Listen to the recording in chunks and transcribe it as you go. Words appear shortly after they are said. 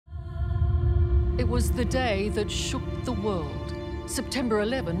It was the day that shook the world. September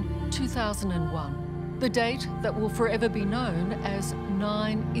 11, 2001. The date that will forever be known as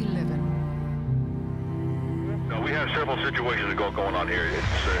 9/11. No, we have several situations going on here. It's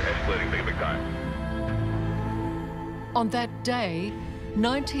escalating big time. On that day,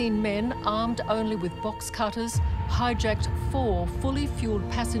 19 men armed only with box cutters hijacked 4 fully fueled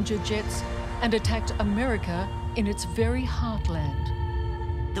passenger jets and attacked America in its very heartland.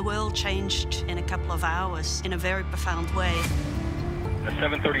 The world changed in a couple of hours in a very profound way. A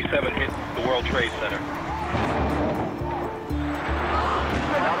 737 hit the World Trade Center.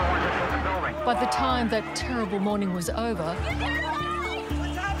 By the time that terrible morning was over,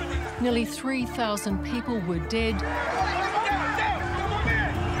 nearly 3,000 people were dead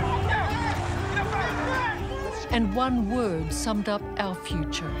and one word summed up our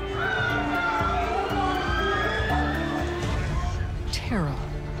future: terror.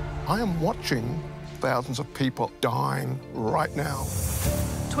 I am watching thousands of people dying right now.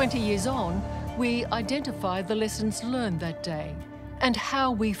 20 years on, we identify the lessons learned that day and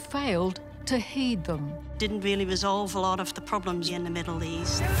how we failed to heed them. Didn't really resolve a lot of the problems in the Middle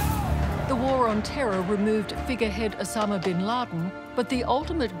East. The war on terror removed figurehead Osama bin Laden, but the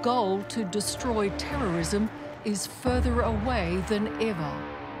ultimate goal to destroy terrorism is further away than ever.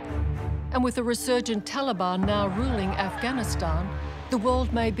 And with the resurgent Taliban now ruling Afghanistan, the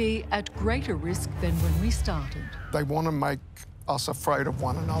world may be at greater risk than when we started. They want to make us afraid of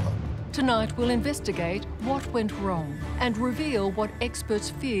one another. Tonight, we'll investigate what went wrong and reveal what experts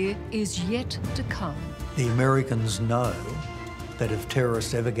fear is yet to come. The Americans know that if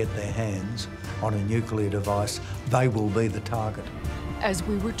terrorists ever get their hands on a nuclear device, they will be the target. As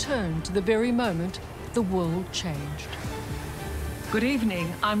we return to the very moment the world changed. Good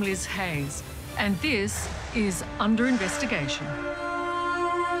evening, I'm Liz Hayes, and this is Under Investigation.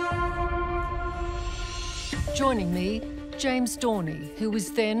 Joining me, James Dorney, who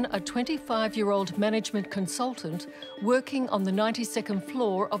was then a 25-year-old management consultant working on the 92nd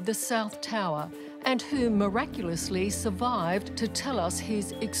floor of the South Tower, and who miraculously survived to tell us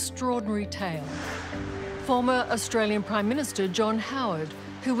his extraordinary tale. Former Australian Prime Minister John Howard,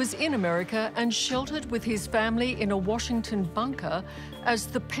 who was in America and sheltered with his family in a Washington bunker as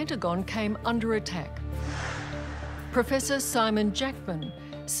the Pentagon came under attack. Professor Simon Jackman,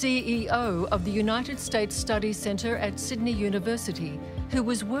 CEO of the United States Study Centre at Sydney University, who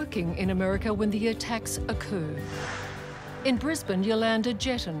was working in America when the attacks occurred. In Brisbane, Yolanda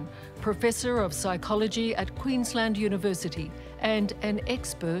Jetton, Professor of Psychology at Queensland University and an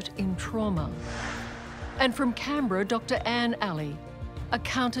expert in trauma. And from Canberra, Dr. Anne Alley, a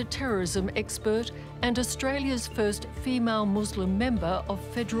counter-terrorism expert and Australia's first female Muslim member of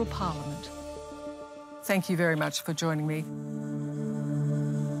federal parliament. Thank you very much for joining me.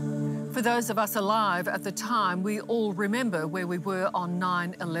 For those of us alive at the time, we all remember where we were on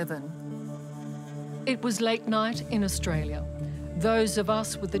 9/11. It was late night in Australia. Those of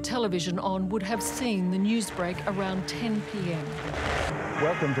us with the television on would have seen the news break around 10 p.m.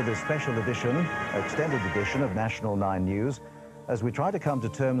 Welcome to this special edition, extended edition of National 9 News, as we try to come to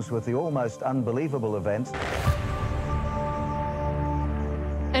terms with the almost unbelievable event.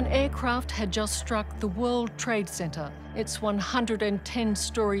 An aircraft had just struck the World Trade Center, its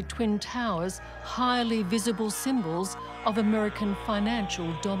 110-story twin towers, highly visible symbols of American financial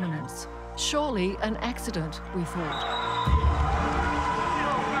dominance. Surely an accident, we thought.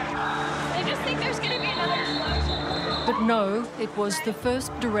 I just think there's going to be another explosion. But no, it was the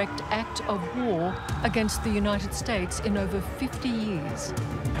first direct act of war against the United States in over 50 years.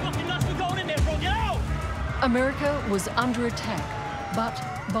 Fucking nuts, we're going in there, bro, get out! America was under attack, but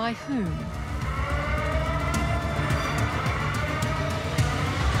by whom?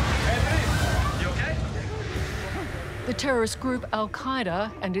 You okay? The terrorist group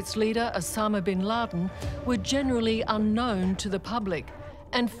Al-Qaeda and its leader Osama bin Laden were generally unknown to the public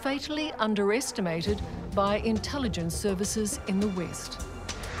and fatally underestimated by intelligence services in the West.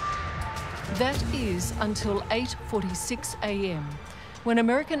 That is until 8:46 a.m. when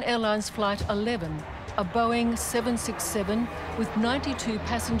American Airlines Flight 11, a Boeing 767 with 92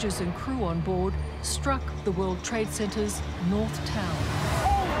 passengers and crew on board, struck the World Trade Center's North Tower.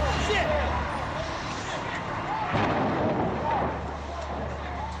 Oh, shit!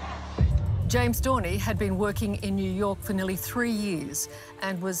 James Dorney had been working in New York for nearly 3 years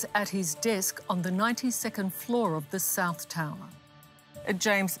and was at his desk on the 92nd floor of the South Tower.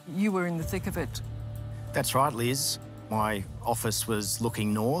 James, you were in the thick of it. That's right, Liz. My office was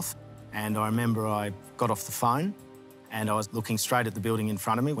looking north, and I remember I got off the phone and I was looking straight at the building in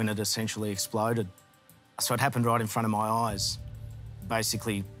front of me when it essentially exploded. So it happened right in front of my eyes.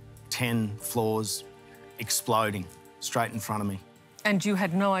 Basically, 10 floors exploding straight in front of me. And you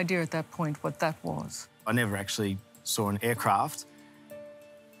had no idea at that point what that was? I never actually saw an aircraft,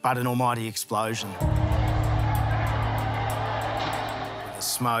 but an almighty explosion. The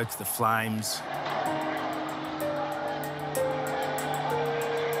smoke, the flames.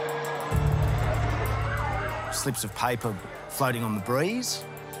 Slips of paper floating on the breeze.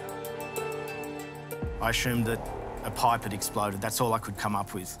 I assumed that a pipe had exploded. That's all I could come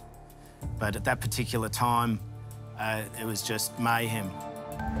up with. But at that particular time, it was just mayhem.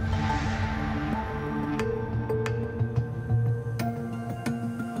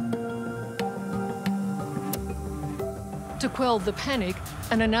 To quell the panic,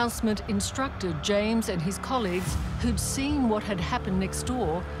 an announcement instructed James and his colleagues who'd seen what had happened next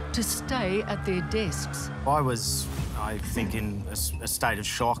door to stay at their desks. I was, I think, in a state of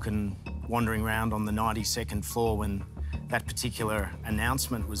shock and wandering around on the 92nd floor when that particular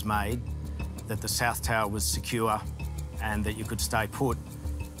announcement was made that the South Tower was secure and that you could stay put.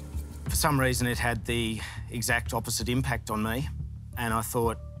 For some reason, it had the exact opposite impact on me, and I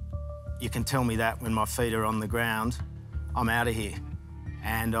thought, you can tell me that when my feet are on the ground, I'm out of here.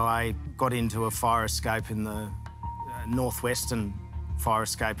 And I got into a fire escape in the northwestern fire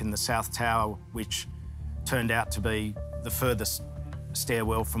escape in the South Tower, which turned out to be the furthest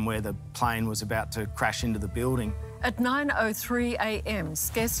stairwell from where the plane was about to crash into the building. At 9:03 a.m.,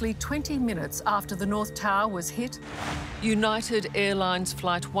 scarcely 20 minutes after the North Tower was hit, United Airlines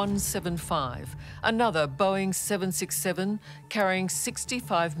Flight 175, another Boeing 767 carrying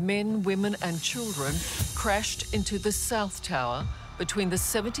 65 men, women and children, crashed into the South Tower between the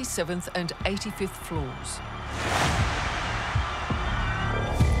 77th and 85th floors.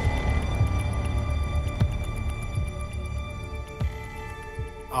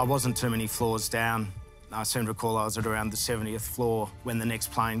 I wasn't too many floors down. I seem to recall I was at around the 70th floor when the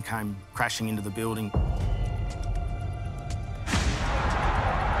next plane came crashing into the building.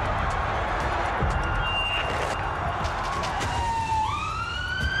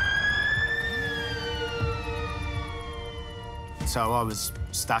 So I was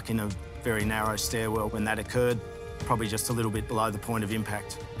stuck in a very narrow stairwell when that occurred, probably just a little bit below the point of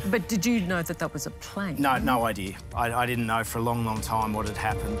impact. But did you know that that was a plane? No idea. I didn't know for a long, long time what had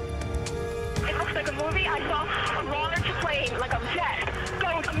happened. It looks like a movie. I saw a large plane, like a jet,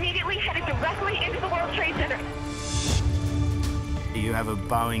 go immediately headed directly into the World Trade Center. You have a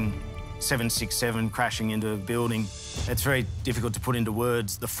Boeing 767 crashing into a building. It's very difficult to put into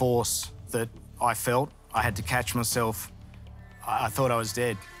words the force that I felt. I had to catch myself. I thought I was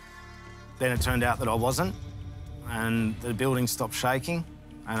dead. Then it turned out that I wasn't, and the building stopped shaking,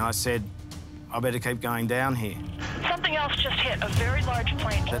 and I said, I better keep going down here. Something else just hit, a very large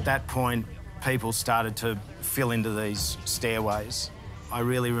plane. At that point, people started to fill into these stairways. I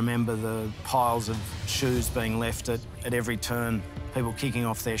really remember the piles of shoes being left at every turn, people kicking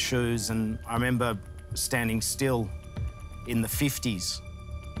off their shoes, and I remember standing still in the 50s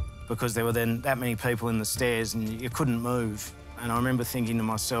because there were then that many people in the stairs and you couldn't move. And I remember thinking to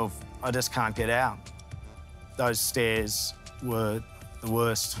myself, I just can't get out. Those stairs were the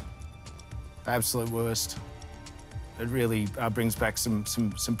worst, absolute worst. It really brings back some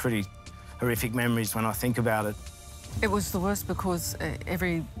pretty horrific memories when I think about it. It was the worst because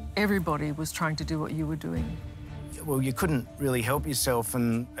everybody was trying to do what you were doing. Well, you couldn't really help yourself,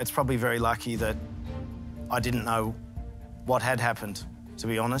 and it's probably very lucky that I didn't know what had happened, to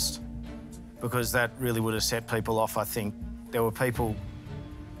be honest, because that really would have set people off, I think. There were people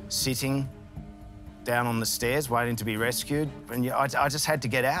sitting down on the stairs waiting to be rescued, and I just had to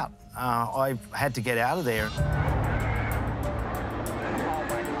get out. I had to get out of there.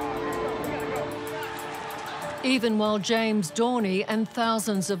 Even while James Dorney and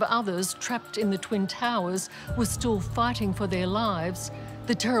thousands of others trapped in the Twin Towers were still fighting for their lives,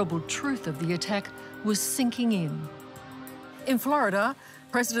 the terrible truth of the attack was sinking in. In Florida,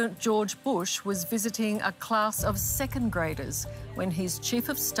 President George Bush was visiting a class of second graders when his chief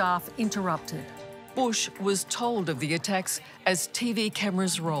of staff interrupted. Bush was told of the attacks as TV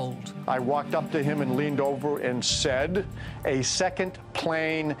cameras rolled. I walked up to him and leaned over and said, a second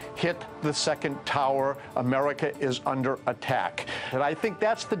plane hit the second tower. America is under attack. And I think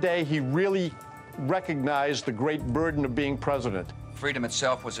that's the day he really recognized the great burden of being president. Freedom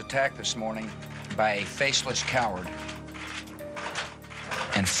itself was attacked this morning by a faceless coward.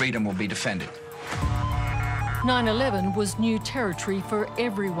 And freedom will be defended. 9/11 was new territory for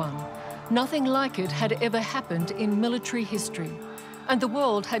everyone. Nothing like it had ever happened in military history, and the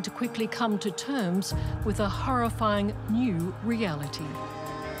world had to quickly come to terms with a horrifying new reality.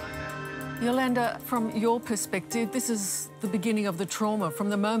 Yolanda, from your perspective, this is the beginning of the trauma. From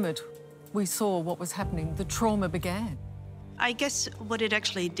the moment we saw what was happening, the trauma began. I guess what it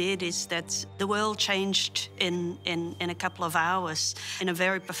actually did is that the world changed in a couple of hours in a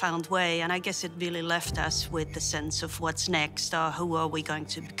very profound way, and I guess it really left us with the sense of what's next, or who are we going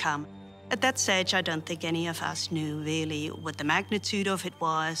to become. At that stage, I don't think any of us knew really what the magnitude of it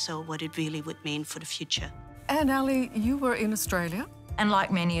was or what it really would mean for the future. And Ali, you were in Australia? And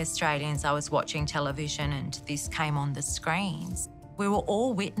like many Australians, I was watching television and this came on the screens. We were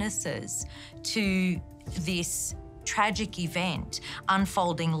all witnesses to this tragic event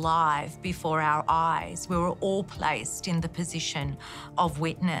unfolding live before our eyes. We were all placed in the position of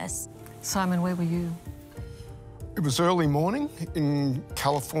witness. Simon, where were you? It was early morning in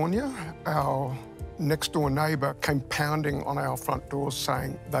California. Our next-door neighbour came pounding on our front doors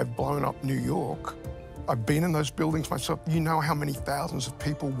saying they've blown up New York. I've been in those buildings myself. You know how many thousands of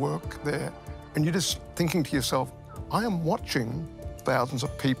people work there. And you're just thinking to yourself, I am watching thousands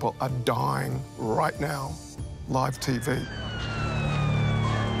of people are dying right now, live TV.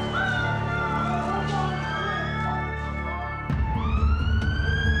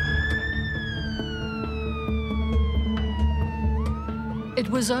 It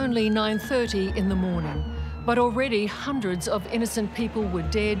was only 9:30 in the morning, but already hundreds of innocent people were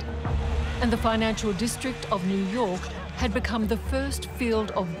dead, and the financial district of New York had become the first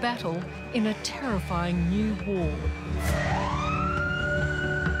field of battle in a terrifying new war.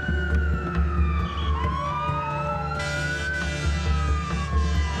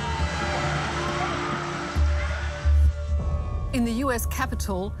 In the US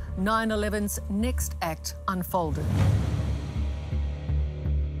Capitol, 9/11's next act unfolded.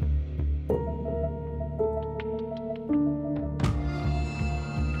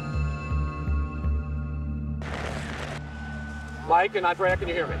 Mike and Andrea, can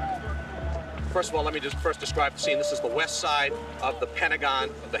you hear me? First of all, let me just first describe the scene. This is the west side of the Pentagon,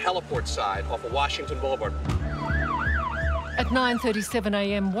 the heliport side off of Washington Boulevard. At 9:37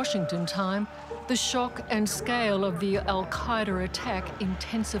 a.m. Washington time, the shock and scale of the Al-Qaeda attack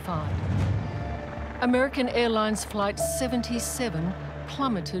intensified. American Airlines Flight 77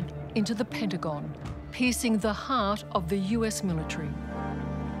 plummeted into the Pentagon, piercing the heart of the US military.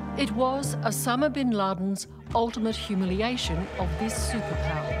 It was Osama bin Laden's ultimate humiliation of this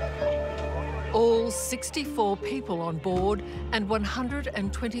superpower. All 64 people on board and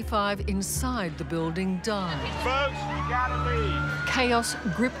 125 inside the building died. Folks, you gotta leave. Chaos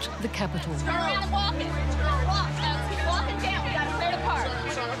gripped the Capitol. Turn around and walk it. Keep walking down. We gotta clear the park.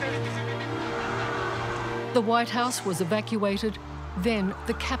 The White House was evacuated, then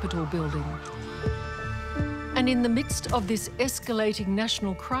the Capitol building. And in the midst of this escalating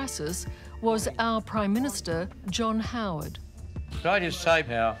national crisis was our Prime Minister, John Howard. Could I just say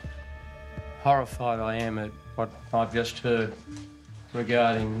how horrified I am at what I've just heard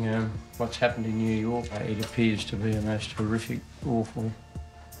regarding what's happened in New York. It appears to be a most horrific, awful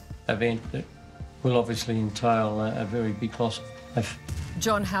event that will obviously entail a very big loss of life.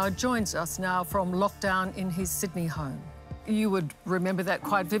 John Howard joins us now from lockdown in his Sydney home. You would remember that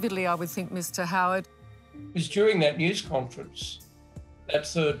quite vividly, I would think, Mr. Howard. It was during that news conference that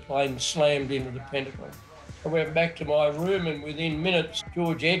third plane slammed into the Pentagon. I went back to my room and within minutes,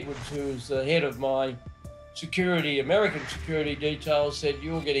 George Edwards, who was the head of my American security detail, said,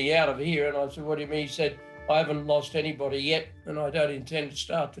 "You're getting out of here." And I said, "What do you mean?" He said, "I haven't lost anybody yet and I don't intend to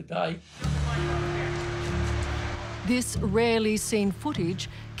start today." This rarely seen footage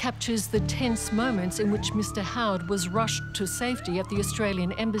captures the tense moments in which Mr. Howard was rushed to safety at the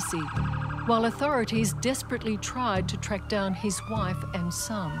Australian Embassy, while authorities desperately tried to track down his wife and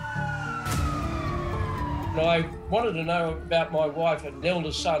son. I wanted to know about my wife and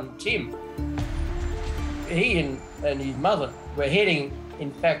eldest son, Tim. He and his mother were heading,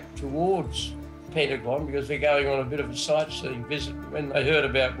 in fact, towards Pentagon because they're going on a bit of a sightseeing visit. When they heard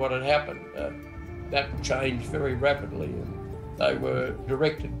about what had happened, that changed very rapidly and they were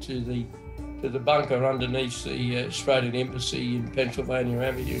directed to the bunker underneath the Australian Embassy in Pennsylvania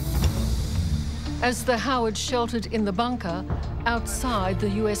Avenue. As the Howards sheltered in the bunker, outside the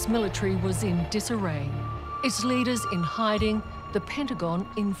US military was in disarray. Its leaders in hiding, the Pentagon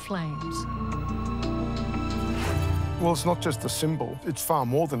in flames. Well, it's not just a symbol. It's far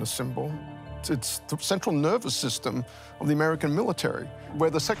more than a symbol. It's the central nervous system of the American military, where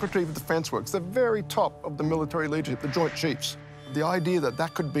the Secretary of Defense works, the very top of the military leadership, the Joint Chiefs. The idea that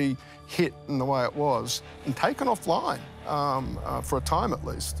that could be hit in the way it was and taken offline for a time at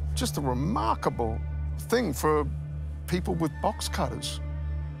least, just a remarkable thing for people with box cutters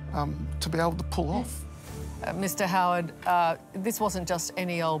to be able to pull off. Mr. Howard, this wasn't just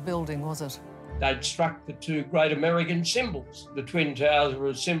any old building, was it? They'd struck the two great American symbols. The Twin Towers were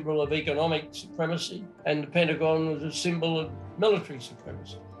a symbol of economic supremacy, and the Pentagon was a symbol of military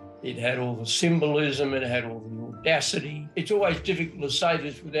supremacy. It had all the symbolism, it had all the audacity. It's always difficult to say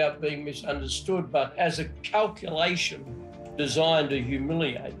this without being misunderstood, but as a calculation designed to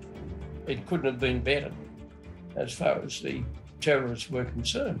humiliate, it couldn't have been better as far as the terrorists were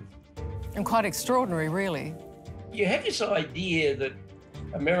concerned. And quite extraordinary, really. You have this idea that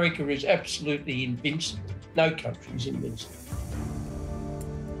America is absolutely invincible. No country is invincible.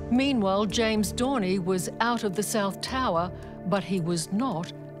 Meanwhile, James Dorney was out of the South Tower, but he was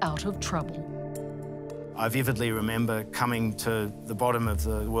not out of trouble. I vividly remember coming to the bottom of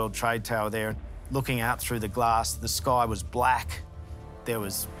the World Trade Tower there, looking out through the glass. The sky was black. There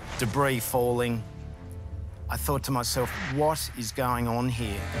was debris falling. I thought to myself, what is going on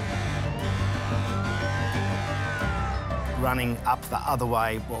here? Running up the other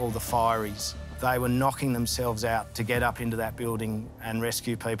way were all the fireys. They were knocking themselves out to get up into that building and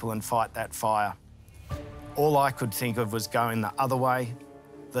rescue people and fight that fire. All I could think of was going the other way.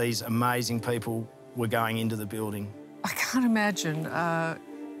 These amazing people were going into the building. I can't imagine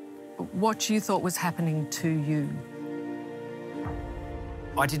what you thought was happening to you.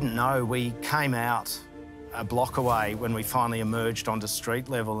 I didn't know. We came out a block away when we finally emerged onto street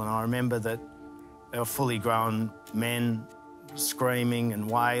level, and I remember that there were fully grown men screaming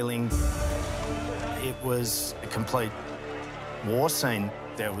and wailing. It was a complete war scene.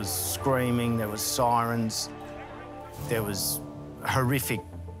 There was screaming, there was sirens, there was horrific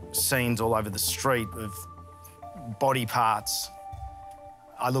scenes all over the street of body parts.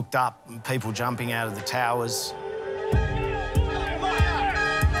 I looked up and people jumping out of the towers.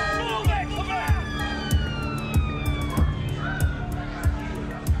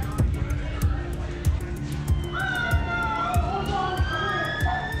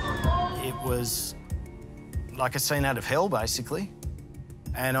 Was like a scene out of hell, basically.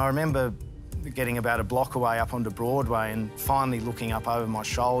 And I remember getting about a block away up onto Broadway and finally looking up over my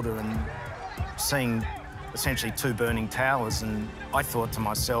shoulder and seeing essentially two burning towers. And I thought to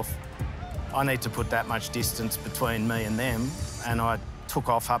myself, I need to put that much distance between me and them. And I took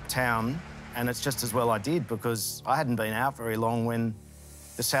off uptown, and it's just as well I did, because I hadn't been out very long when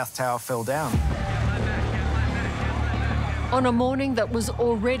the South Tower fell down. On a morning that was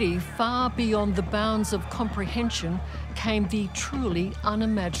already far beyond the bounds of comprehension came the truly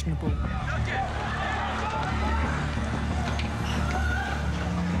unimaginable.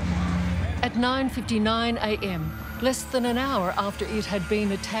 At 9:59 a.m., less than an hour after it had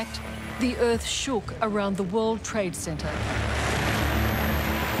been attacked, the earth shook around the World Trade Center.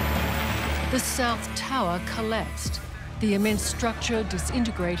 The South Tower collapsed, the immense structure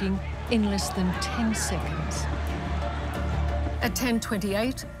disintegrating in less than 10 seconds. At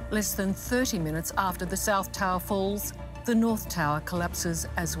 10:28, less than 30 minutes after the South Tower falls, the North Tower collapses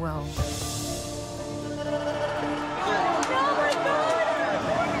as well.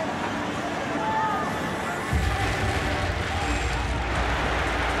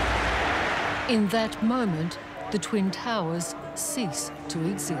 In that moment, the Twin Towers cease to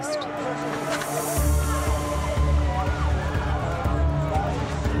exist.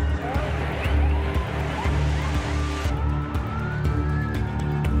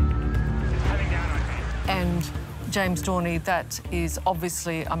 And James Dorney, that is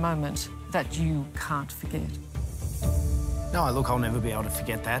obviously a moment that you can't forget. No, look, I'll never be able to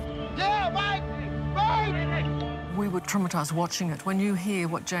forget that. Yeah, Mike! We were traumatised watching it. When you hear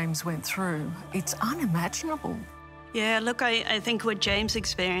what James went through, it's unimaginable. Yeah, look, I think what James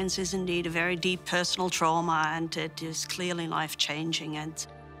experienced is indeed a very deep personal trauma, and it is clearly life-changing. And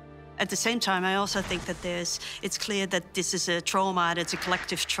at the same time, I also think that it's clear that this is a trauma, and it's a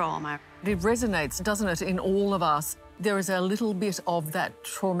collective trauma. It resonates, doesn't it, in all of us? There is a little bit of that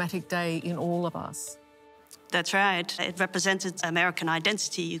traumatic day in all of us. That's right. It represented American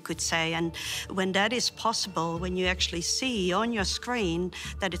identity, you could say. And when that is possible, when you actually see on your screen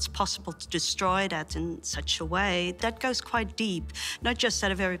that it's possible to destroy that in such a way, that goes quite deep, not just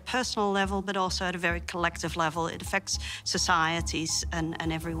at a very personal level, but also at a very collective level. It affects societies and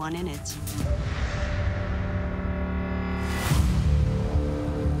everyone in it.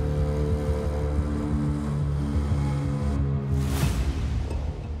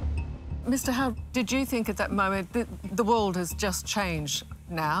 Mr. Howard, did you think at that moment that the world has just changed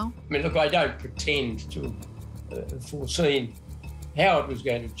now? I mean, look, I don't pretend to have foreseen how it was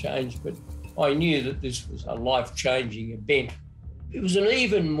going to change, but I knew that this was a life-changing event. It was an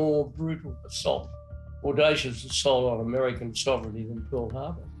even more brutal assault, audacious assault on American sovereignty than Pearl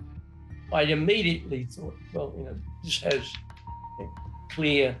Harbor. I immediately thought, well, you know, this has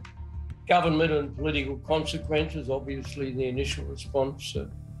clear government and political consequences. Obviously, the initial response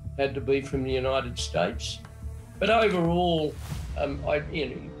had to be from the United States. But overall,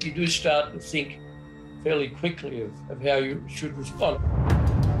 you do start to think fairly quickly of how you should respond.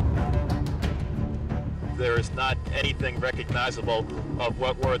 There is not anything recognizable of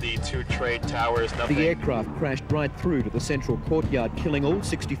what were the two trade towers. Nothing. The aircraft crashed right through to the central courtyard, killing all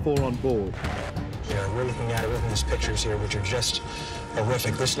 64 on board. Yeah, we're looking at these pictures here, which are just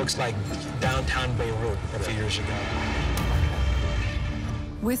horrific. This looks like downtown Beirut a few years ago.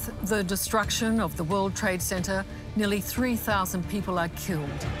 With the destruction of the World Trade Center, nearly 3,000 people are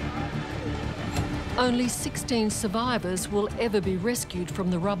killed. Only 16 survivors will ever be rescued from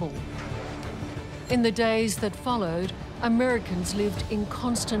the rubble. In the days that followed, Americans lived in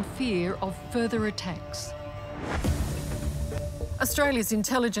constant fear of further attacks. Australia's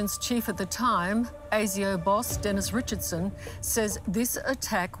intelligence chief at the time, ASIO boss Dennis Richardson, says this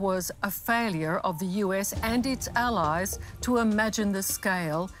attack was a failure of the US and its allies to imagine the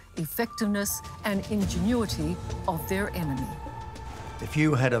scale, effectiveness and ingenuity of their enemy. If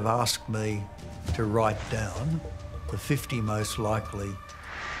you had have asked me to write down the 50 most likely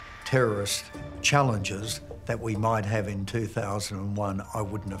terrorist challenges that we might have in 2001, I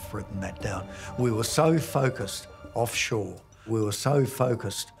wouldn't have written that down. We were so focused offshore. We were so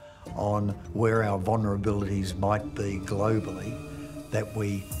focused on where our vulnerabilities might be globally that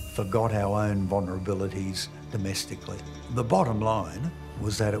we forgot our own vulnerabilities domestically. The bottom line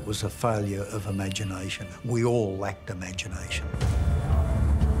was that it was a failure of imagination. We all lacked imagination.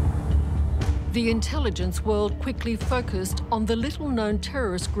 The intelligence world quickly focused on the little-known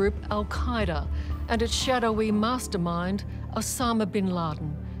terrorist group Al-Qaeda and its shadowy mastermind, Osama bin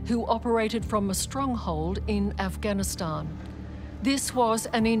Laden, who operated from a stronghold in Afghanistan. This was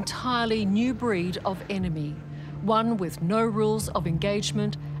an entirely new breed of enemy, one with no rules of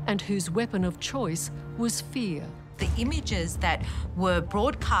engagement and whose weapon of choice was fear. The images that were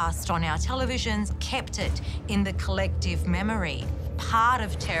broadcast on our televisions kept it in the collective memory. Part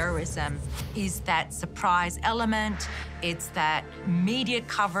of terrorism is that surprise element, it's that media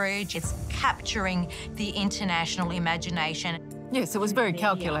coverage, it's capturing the international imagination. Yes, it was very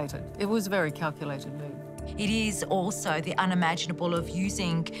calculated. It was a very calculated move. It is also the unimaginable of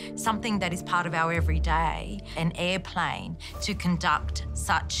using something that is part of our everyday, an airplane, to conduct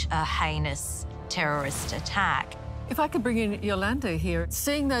such a heinous terrorist attack. If I could bring in Yolanda here,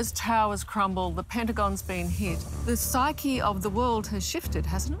 seeing those towers crumble, the Pentagon's been hit, the psyche of the world has shifted,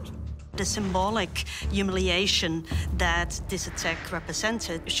 hasn't it? The symbolic humiliation that this attack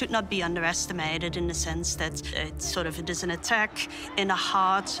represented should not be underestimated in the sense that it is an attack in the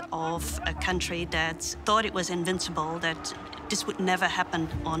heart of a country that thought it was invincible, that this would never happen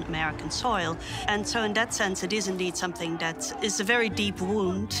on American soil. And so in that sense, it is indeed something that is a very deep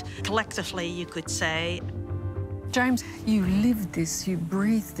wound, collectively, you could say. James, you lived this, you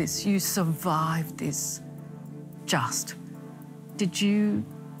breathed this, you survived this. Did you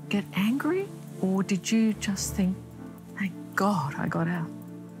get angry, or did you just think, thank God I got out?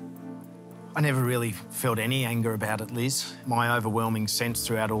 I never really felt any anger about it, Liz. My overwhelming sense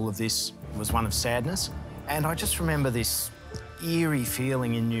throughout all of this was one of sadness. And I just remember this eerie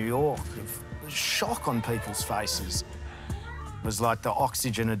feeling in New York of shock on people's faces. It was like the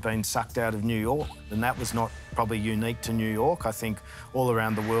oxygen had been sucked out of New York, and that was not probably unique to New York. I think all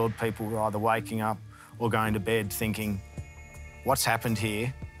around the world, people were either waking up or going to bed thinking, what's happened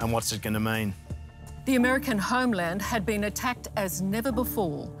here and what's it going to mean? The American homeland had been attacked as never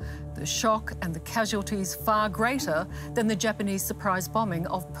before. The shock and the casualties far greater than the Japanese surprise bombing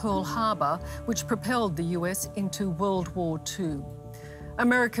of Pearl Harbor, which propelled the US into World War II.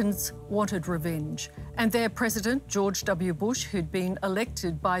 Americans wanted revenge, and their president, George W. Bush, who'd been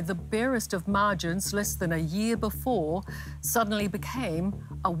elected by the barest of margins less than a year before, suddenly became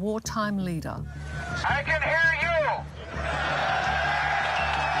a wartime leader. I can hear you!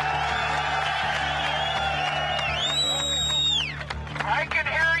 I can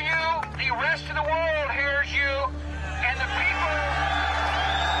hear you, the rest of the world hears you, and the people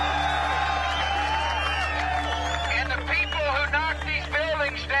who knocked these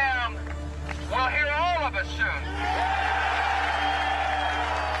buildings down will hear all of us soon.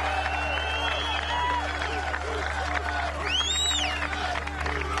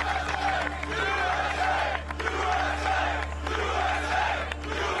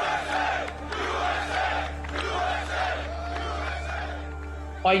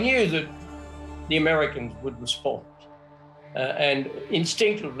 I knew that the Americans would respond, and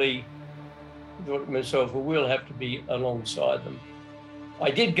instinctively thought to myself, well, we'll have to be alongside them. I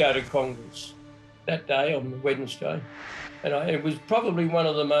did go to Congress that day on the Wednesday, and it was probably one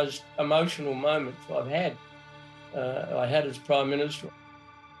of the most emotional moments I've had. I had as Prime Minister.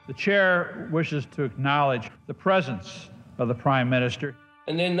 The Chair wishes to acknowledge the presence of the Prime Minister.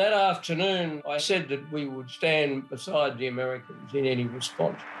 And then that afternoon, I said that we would stand beside the Americans in any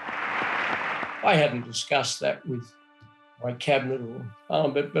response. I hadn't discussed that with my cabinet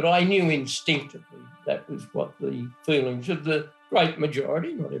but I knew instinctively that was what the feelings of the great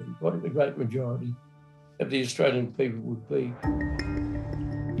majority, not everybody, the great majority of the Australian people would be.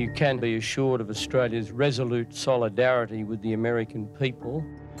 You can be assured of Australia's resolute solidarity with the American people.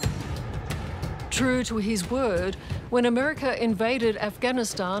 True to his word, when America invaded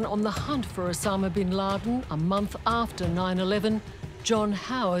Afghanistan on the hunt for Osama bin Laden a month after 9/11, John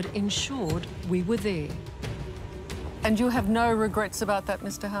Howard ensured we were there. And you have no regrets about that,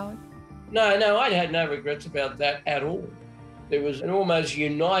 Mr. Howard? No, I had no regrets about that at all. There was an almost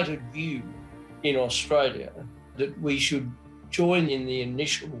united view in Australia that we should join in the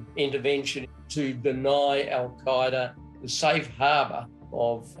initial intervention to deny al-Qaeda the safe harbour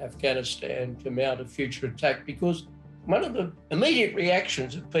of Afghanistan to mount a future attack, because one of the immediate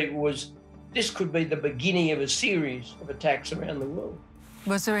reactions of people was this could be the beginning of a series of attacks around the world.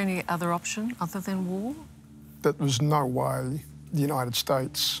 Was there any other option other than war? There was no way the United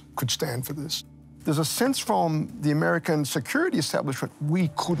States could stand for this. There's a sense from the American security establishment we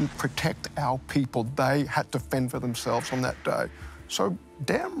couldn't protect our people. They had to fend for themselves on that day. So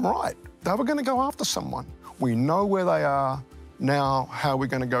damn right, they were going to go after someone. We know where they are. Now, how are we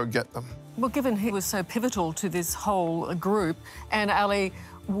going to go get them? Well, given he was so pivotal to this whole group, and Ali,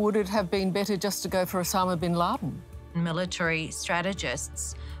 would it have been better just to go for Osama bin Laden? Military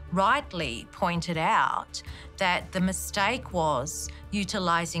strategists rightly pointed out that the mistake was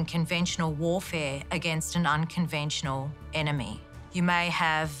utilising conventional warfare against an unconventional enemy. You may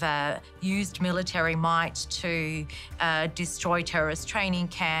have used military might to destroy terrorist training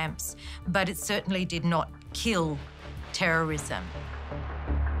camps, but it certainly did not kill terrorism.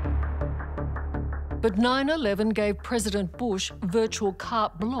 But 9/11 gave President Bush virtual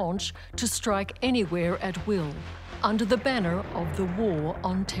carte blanche to strike anywhere at will, under the banner of the war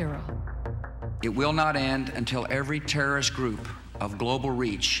on terror. It will not end until every terrorist group of global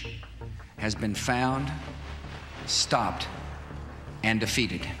reach has been found, stopped, and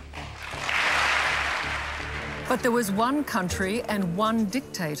defeated. But there was one country and one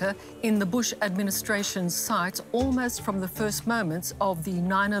dictator in the Bush administration's sights almost from the first moments of the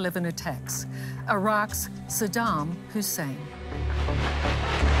 9/11 attacks: Iraq's Saddam Hussein.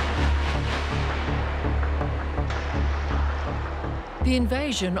 The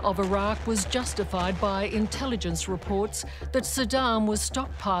invasion of Iraq was justified by intelligence reports that Saddam was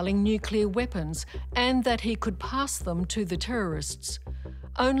stockpiling nuclear weapons and that he could pass them to the terrorists.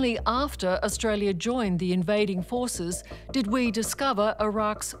 Only after Australia joined the invading forces did we discover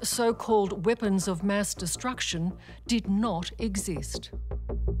Iraq's so-called weapons of mass destruction did not exist.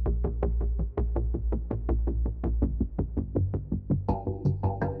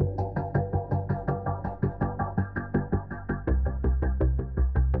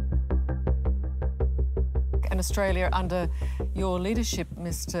 And Australia, under your leadership,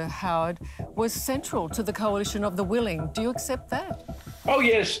 Mr. Howard, was central to the coalition of the willing. Do you accept that? Oh,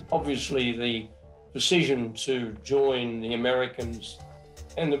 yes. Obviously, the decision to join the Americans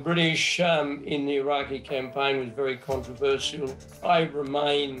and the British in the Iraqi campaign was very controversial. I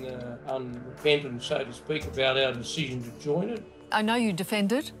remain unrepentant, so to speak, about our decision to join it. I know you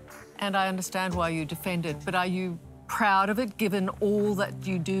defend it, and I understand why you defend it, but are you proud of it, given all that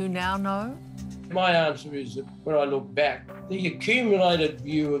you do now know? My answer is that when I look back, the accumulated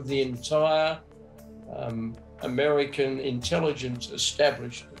view of the entire American intelligence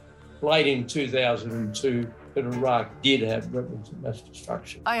establishment late in 2002 that Iraq did have weapons of mass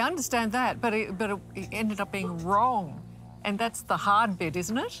destruction. I understand that, but it ended up being wrong, and that's the hard bit,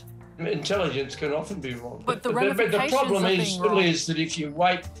 isn't it? Intelligence can often be wrong. But the ramifications problem of is, being wrong. is that if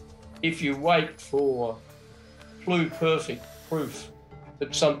you wait for perfect proof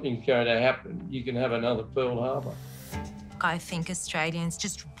that something's going to happen, you can have another Pearl Harbor. I think Australians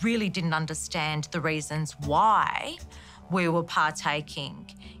just really didn't understand the reasons why we were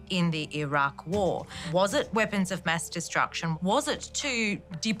partaking in the Iraq war. Was it weapons of mass destruction? Was it to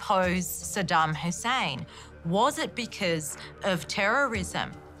depose Saddam Hussein? Was it because of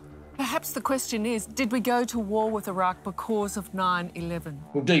terrorism? Perhaps the question is, did we go to war with Iraq because of 9/11?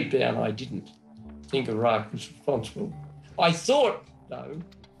 Well, deep down, I didn't think Iraq was responsible. I thought, though,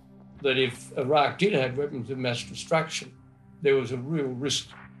 that if Iraq did have weapons of mass destruction, there was a real risk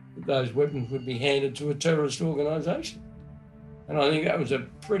that those weapons would be handed to a terrorist organisation. And I think that was a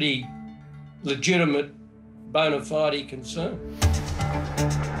pretty legitimate, bona fide concern.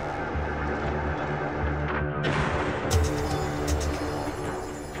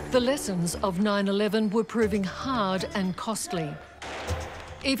 The lessons of 9/11 were proving hard and costly.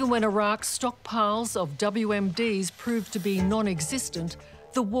 Even when Iraq's stockpiles of WMDs proved to be non-existent,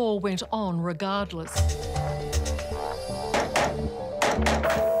 the war went on regardless.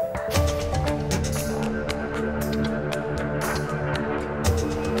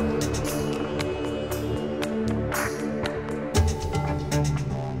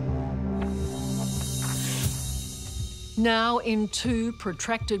 Now, in two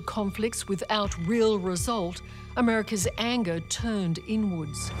protracted conflicts without real result, America's anger turned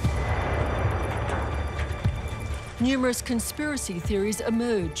inwards. Numerous conspiracy theories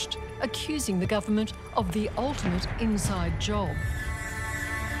emerged, accusing the government of the ultimate inside job.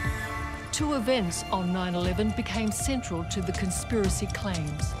 Two events on 9/11 became central to the conspiracy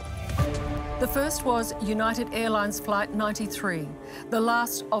claims. The first was United Airlines Flight 93, the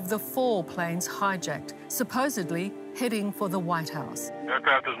last of the 4 planes hijacked, supposedly heading for the White House.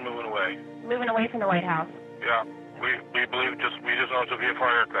 Aircraft is moving away. Moving away from the White House. Yeah, we believe we just know it's a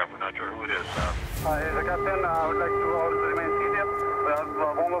VFR aircraft. We're not sure who it is. As a captain, I would like to remain seated. We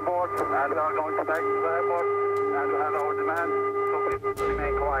have all aboard and we are going to back to the airport and we have our demand, so please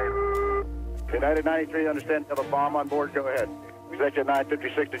remain quiet. United 93, understand you have a bomb on board, go ahead. Executive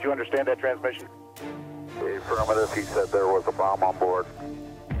 956, did you understand that transmission? Affirmative, he said there was a bomb on board.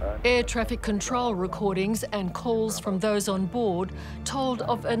 Air traffic control recordings and calls from those on board told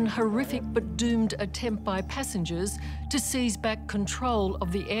of an horrific but doomed attempt by passengers to seize back control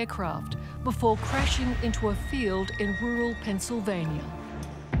of the aircraft before crashing into a field in rural Pennsylvania.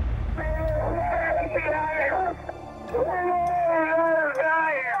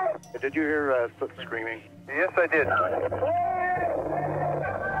 Did you hear screaming? Yes, I did.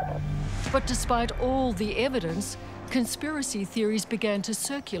 But despite all the evidence, conspiracy theories began to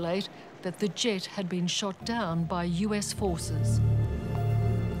circulate that the jet had been shot down by US forces.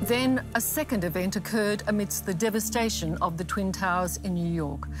 Then a second event occurred amidst the devastation of the Twin Towers in New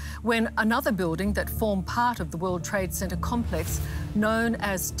York, when another building that formed part of the World Trade Center complex, known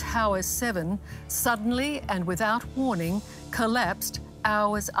as Tower 7, suddenly and without warning collapsed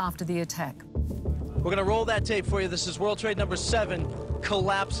hours after the attack. We're going to roll that tape for you. This is World Trade number 7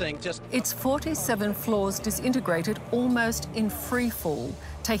 collapsing. Its 47 floors disintegrated almost in free fall,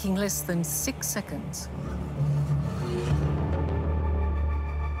 taking less than 6 seconds.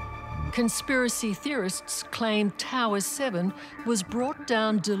 Conspiracy theorists claim Tower 7 was brought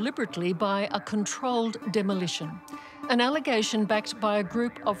down deliberately by a controlled demolition, an allegation backed by a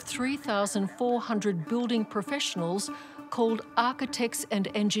group of 3,400 building professionals called Architects and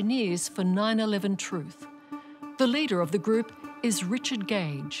Engineers for 9/11 Truth. The leader of the group is Richard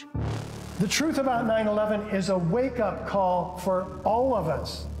Gage. The truth about 9/11 is a wake-up call for all of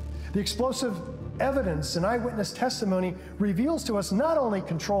us. The explosive evidence and eyewitness testimony reveals to us not only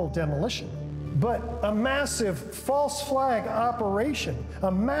controlled demolition, but a massive false flag operation,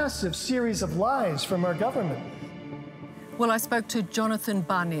 a massive series of lies from our government. Well, I spoke to Jonathan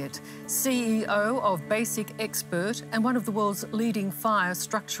Barnett, CEO of Basic Expert and one of the world's leading fire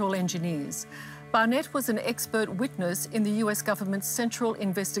structural engineers. Barnett was an expert witness in the US government's central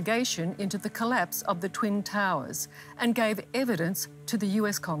investigation into the collapse of the Twin Towers and gave evidence to the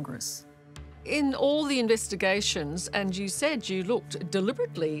US Congress. In all the investigations, and you said you looked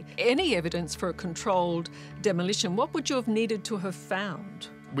deliberately, any evidence for a controlled demolition, what would you have needed to have found?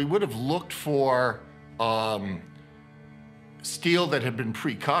 We would have looked for steel that had been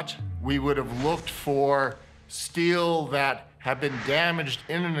pre-cut. We would have looked for steel that had been damaged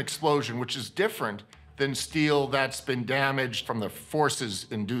in an explosion, which is different than steel that's been damaged from the forces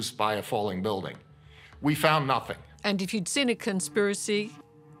induced by a falling building. We found nothing. And if you'd seen a conspiracy,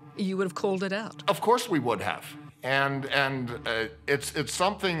 you would have called it out. Of course we would have. And it's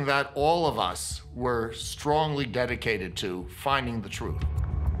something that all of us were strongly dedicated to, finding the truth.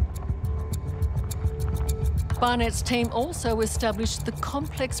 Barnett's team also established the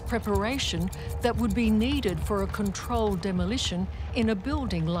complex preparation that would be needed for a controlled demolition in a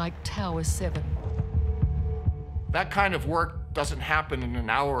building like Tower 7. That kind of work doesn't happen in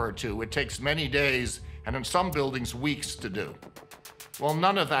an hour or two. It takes many days, and in some buildings, weeks to do. Well,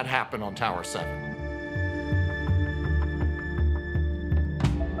 none of that happened on Tower 7.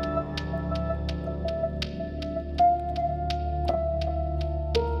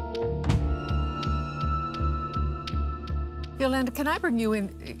 Yolanda, can I bring you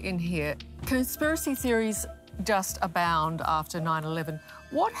in here? Conspiracy theories just abound after 9/11.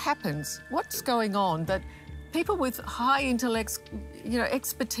 What happens? What's going on that people with high intellect,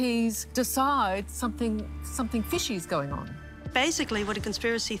 expertise decide something fishy is going on. Basically, what a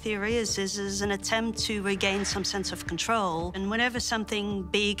conspiracy theory is an attempt to regain some sense of control. And whenever something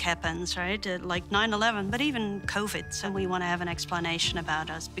big happens, right, like 9/11, but even COVID, so we want to have an explanation about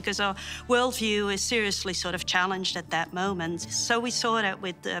us because our worldview is seriously sort of challenged at that moment. So we saw that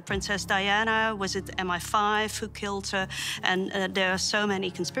with Princess Diana. Was it MI5 who killed her? And there are so many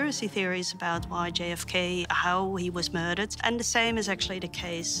conspiracy theories about why JFK, how he was murdered. And the same is actually the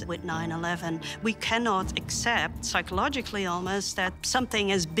case with 9/11. We cannot accept psychologically almost that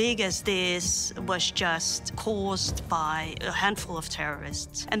something as big as this was just caused by a handful of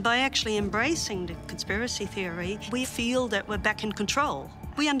terrorists. And by actually embracing the conspiracy theory, we feel that we're back in control.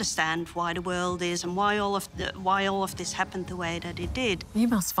 We understand why the world is and why all of this happened the way that it did. You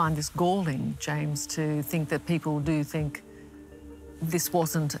must find this galling, James, to think that people do think this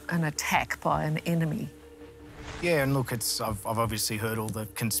wasn't an attack by an enemy. Yeah, and look, I've obviously heard all the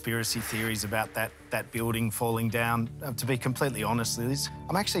conspiracy theories about that building falling down. To be completely honest, Liz,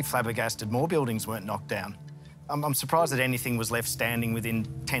 I'm actually flabbergasted more buildings weren't knocked down. I'm surprised that anything was left standing within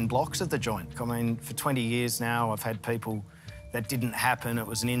 10 blocks of the joint. I mean, for 20 years now, I've had people that didn't happen, it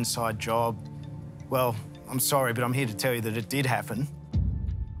was an inside job. Well, I'm sorry, but I'm here to tell you that it did happen.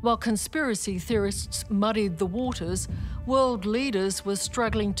 While conspiracy theorists muddied the waters, world leaders were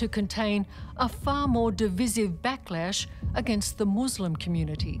struggling to contain a far more divisive backlash against the Muslim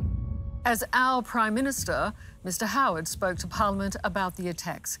community. As our Prime Minister, Mr. Howard spoke to Parliament about the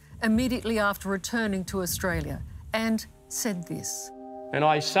attacks immediately after returning to Australia and said this. And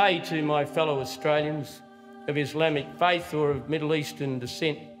I say to my fellow Australians of Islamic faith or of Middle Eastern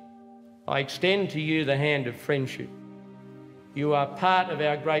descent, I extend to you the hand of friendship. You are part of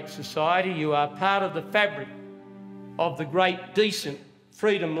our great society. You are part of the fabric of the great, decent,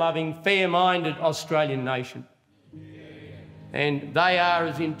 freedom-loving, fair-minded Australian nation. And they are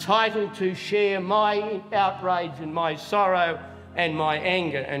as entitled to share my outrage and my sorrow and my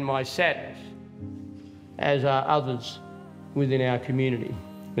anger and my sadness as are others within our community,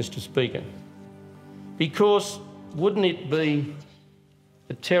 Mr. Speaker. Because wouldn't it be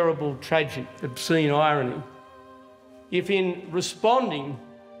a terrible, tragic, obscene irony if in responding,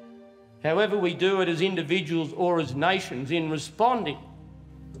 however we do it as individuals or as nations, in responding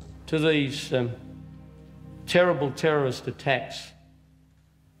to these terrible terrorist attacks,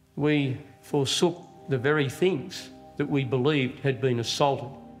 we forsook the very things that we believed had been assaulted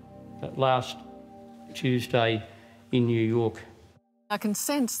that last Tuesday in New York. I can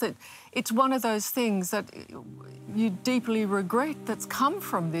sense that it's one of those things that you deeply regret that's come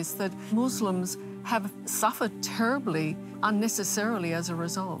from this, that Muslims have suffered terribly, unnecessarily as a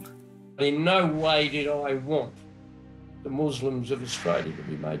result. In no way did I want the Muslims of Australia to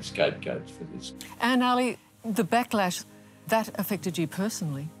be made scapegoats for this. And Ali, the backlash, that affected you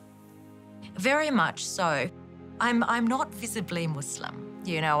personally? Very much so. I'm not visibly Muslim.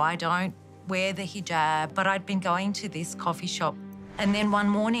 I don't wear the hijab, but I'd been going to this coffee shop. And then one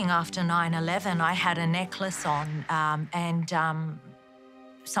morning after 9/11, I had a necklace on and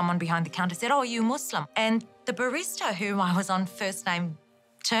someone behind the counter said, "Oh, are you Muslim?" And the barista whom I was on first name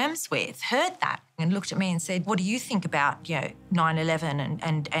terms with heard that and looked at me and said, "What do you think about 9/11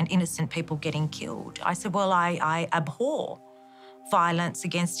 and innocent people getting killed?" I said, "Well, I abhor violence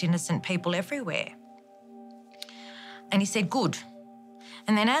against innocent people everywhere." And he said, "Good."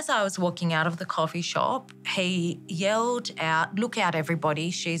 And then as I was walking out of the coffee shop, he yelled out, "Look out,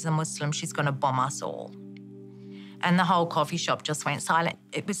 everybody, she's a Muslim, she's going to bomb us all." And the whole coffee shop just went silent.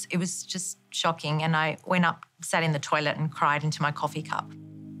 It was just shocking. And I went up, sat in the toilet and cried into my coffee cup.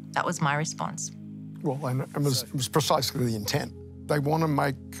 That was my response. Well, and it was precisely the intent. They want to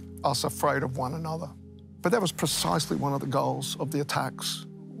make us afraid of one another. But that was precisely one of the goals of the attacks,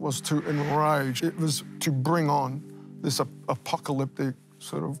 was to enrage. It was to bring on this apocalyptic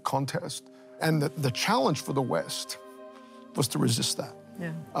sort of contest. And the challenge for the West was to resist that.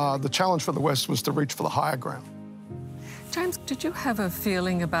 Yeah. The challenge for the West was to reach for the higher ground. James, did you have a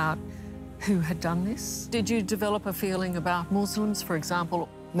feeling about who had done this? Did you develop a feeling about Muslims, for example?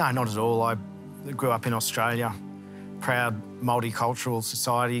 No, not at all. I grew up in Australia, proud multicultural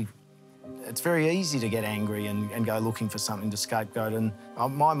society. It's very easy to get angry and go looking for something to scapegoat. And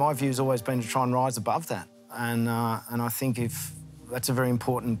my view has always been to try and rise above that. And I think if that's a very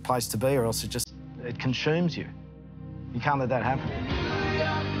important place to be, or else it consumes you. You can't let that happen.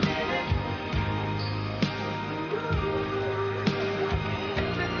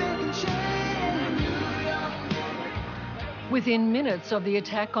 Within minutes of the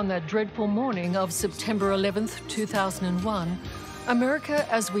attack on that dreadful morning of September 11th, 2001, America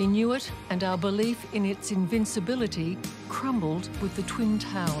as we knew it and our belief in its invincibility crumbled with the Twin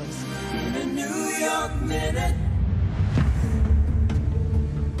Towers. In a New York minute.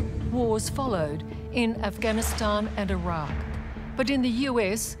 Wars followed in Afghanistan and Iraq. But in the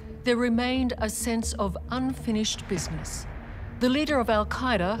US, there remained a sense of unfinished business. The leader of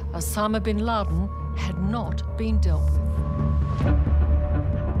al-Qaeda, Osama bin Laden, had not been dealt with.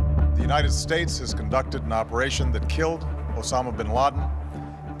 The United States has conducted an operation that killed Osama bin Laden,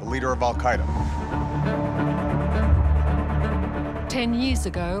 the leader of al-Qaeda. 10 years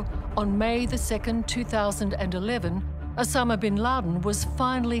ago, on May the 2nd, 2011, Osama bin Laden was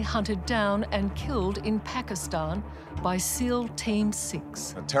finally hunted down and killed in Pakistan by SEAL Team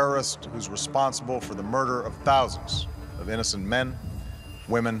 6. A terrorist who's responsible for the murder of thousands of innocent men,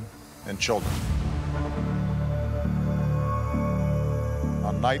 women, and children.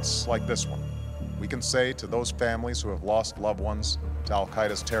 On nights like this one, we can say to those families who have lost loved ones to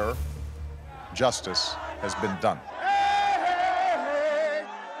al-Qaeda's terror, justice has been done.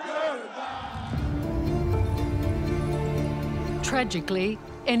 Tragically,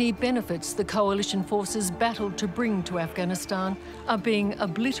 any benefits the coalition forces battled to bring to Afghanistan are being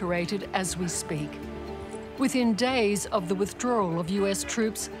obliterated as we speak. Within days of the withdrawal of US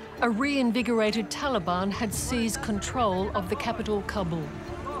troops, a reinvigorated Taliban had seized control of the capital, Kabul.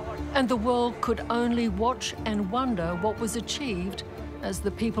 And the world could only watch and wonder what was achieved as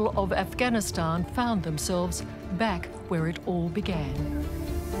the people of Afghanistan found themselves back where it all began.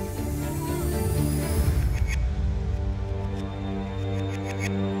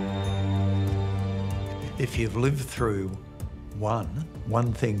 If you've lived through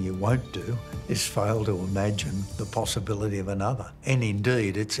one thing you won't do is fail to imagine the possibility of another. And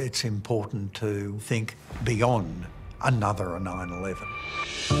indeed, it's important to think beyond another 9/11.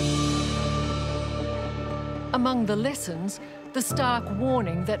 Among the lessons, the stark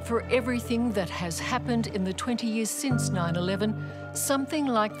warning that for everything that has happened in the 20 years since 9/11, something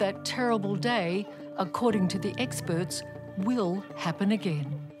like that terrible day, according to the experts, will happen again.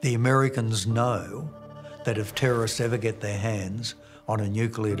 The Americans know that if terrorists ever get their hands on a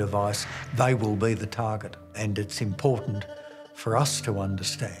nuclear device, they will be the target. And it's important for us to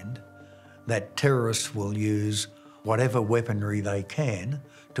understand that terrorists will use whatever weaponry they can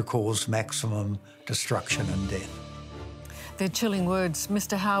to cause maximum destruction and death. They're chilling words.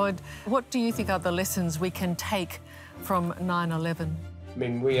 Mr. Howard, what do you think are the lessons we can take from 9/11? I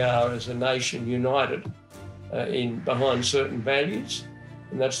mean, we are, as a nation, united behind certain values.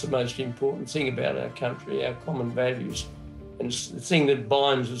 And that's the most important thing about our country, our common values. And it's the thing that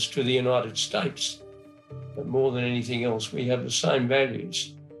binds us to the United States. But more than anything else, we have the same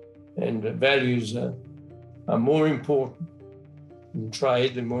values. And values are more important than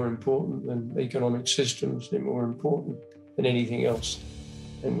trade, they're more important than economic systems, they're more important than anything else.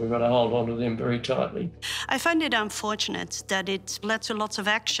 And we've got to hold on to them very tightly. I find it unfortunate that it led to lots of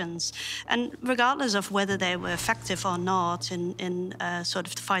actions, and regardless of whether they were effective or not in sort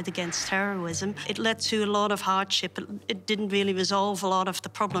of the fight against terrorism, it led to a lot of hardship. It didn't really resolve a lot of the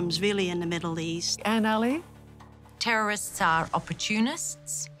problems really in the Middle East. Anne Ali? Terrorists are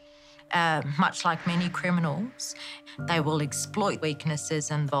opportunists. Much like many criminals, they will exploit weaknesses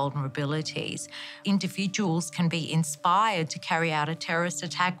and vulnerabilities. Individuals can be inspired to carry out a terrorist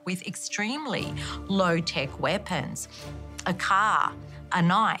attack with extremely low-tech weapons, a car, a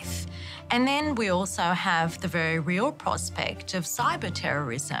knife. And then we also have the very real prospect of cyber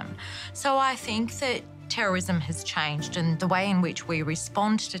terrorism. So I think that terrorism has changed, and the way in which we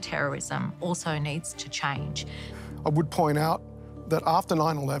respond to terrorism also needs to change. I would point out that after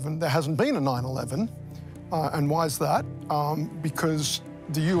 9/11, there hasn't been a 9/11. And why is that? Because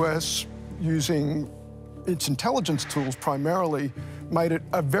the US, using its intelligence tools primarily, made it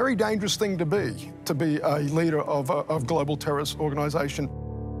a very dangerous thing to be a leader of a global terrorist organization.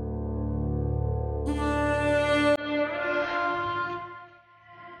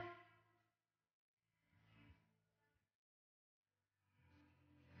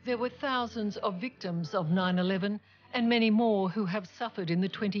 There were thousands of victims of 9/11 and many more who have suffered in the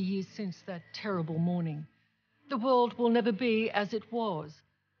 20 years since that terrible morning. The world will never be as it was,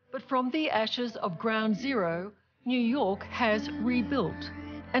 but from the ashes of Ground Zero, New York has rebuilt,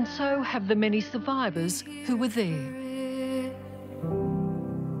 and so have the many survivors who were there.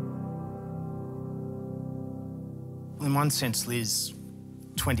 In one sense, Liz,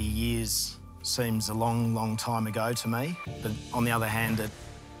 20 years seems a long, long time ago to me, but on the other hand, it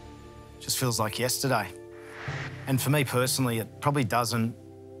just feels like yesterday. And for me personally, it probably doesn't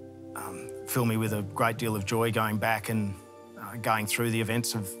fill me with a great deal of joy going back and going through the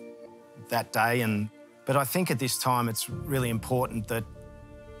events of that day. But I think at this time it's really important that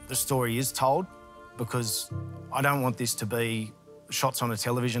the story is told, because I don't want this to be shots on a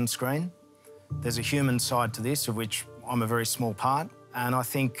television screen. There's a human side to this, of which I'm a very small part. And I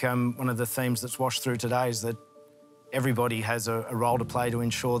think one of the themes that's washed through today is that everybody has a role to play to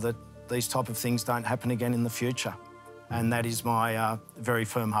ensure that these type of things don't happen again in the future. And that is my very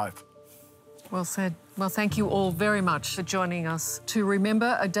firm hope. Well said. Well, thank you all very much for joining us to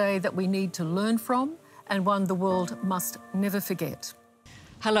remember a day that we need to learn from and one the world must never forget.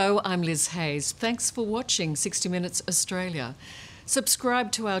 Hello, I'm Liz Hayes. Thanks for watching 60 Minutes Australia.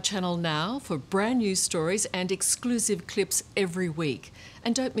 Subscribe to our channel now for brand new stories and exclusive clips every week.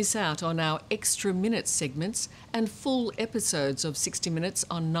 And don't miss out on our extra minutes segments and full episodes of 60 Minutes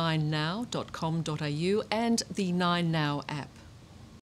on 9now.com.au and the 9Now app.